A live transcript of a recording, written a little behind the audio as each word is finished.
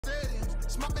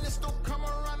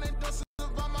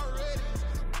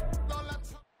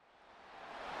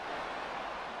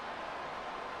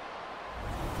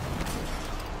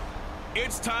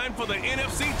It's time for the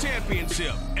NFC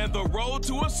Championship, and the road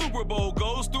to a Super Bowl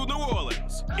goes through New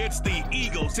Orleans. It's the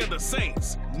Eagles and the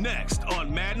Saints, next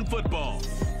on Madden Football.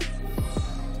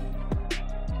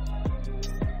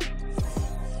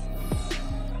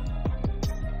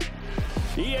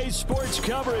 EA Sports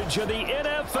coverage of the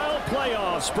NFL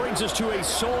playoffs brings us to a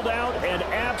sold-out and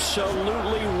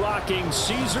absolutely rocking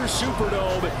Caesars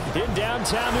Superdome in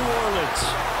downtown New Orleans.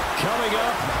 Coming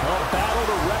up, a battle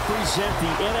to represent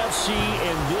the NFC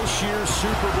in this year's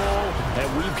Super Bowl,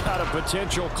 and we've got a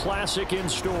potential classic in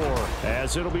store,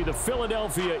 as it'll be the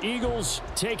Philadelphia Eagles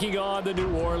taking on the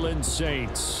New Orleans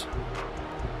Saints.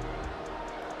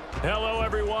 Hello,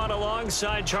 everyone.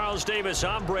 Alongside Charles Davis,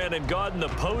 I'm Brandon Gaudin. The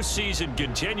postseason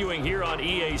continuing here on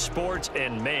EA Sports,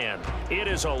 and man, it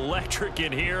is electric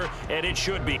in here, and it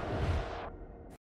should be.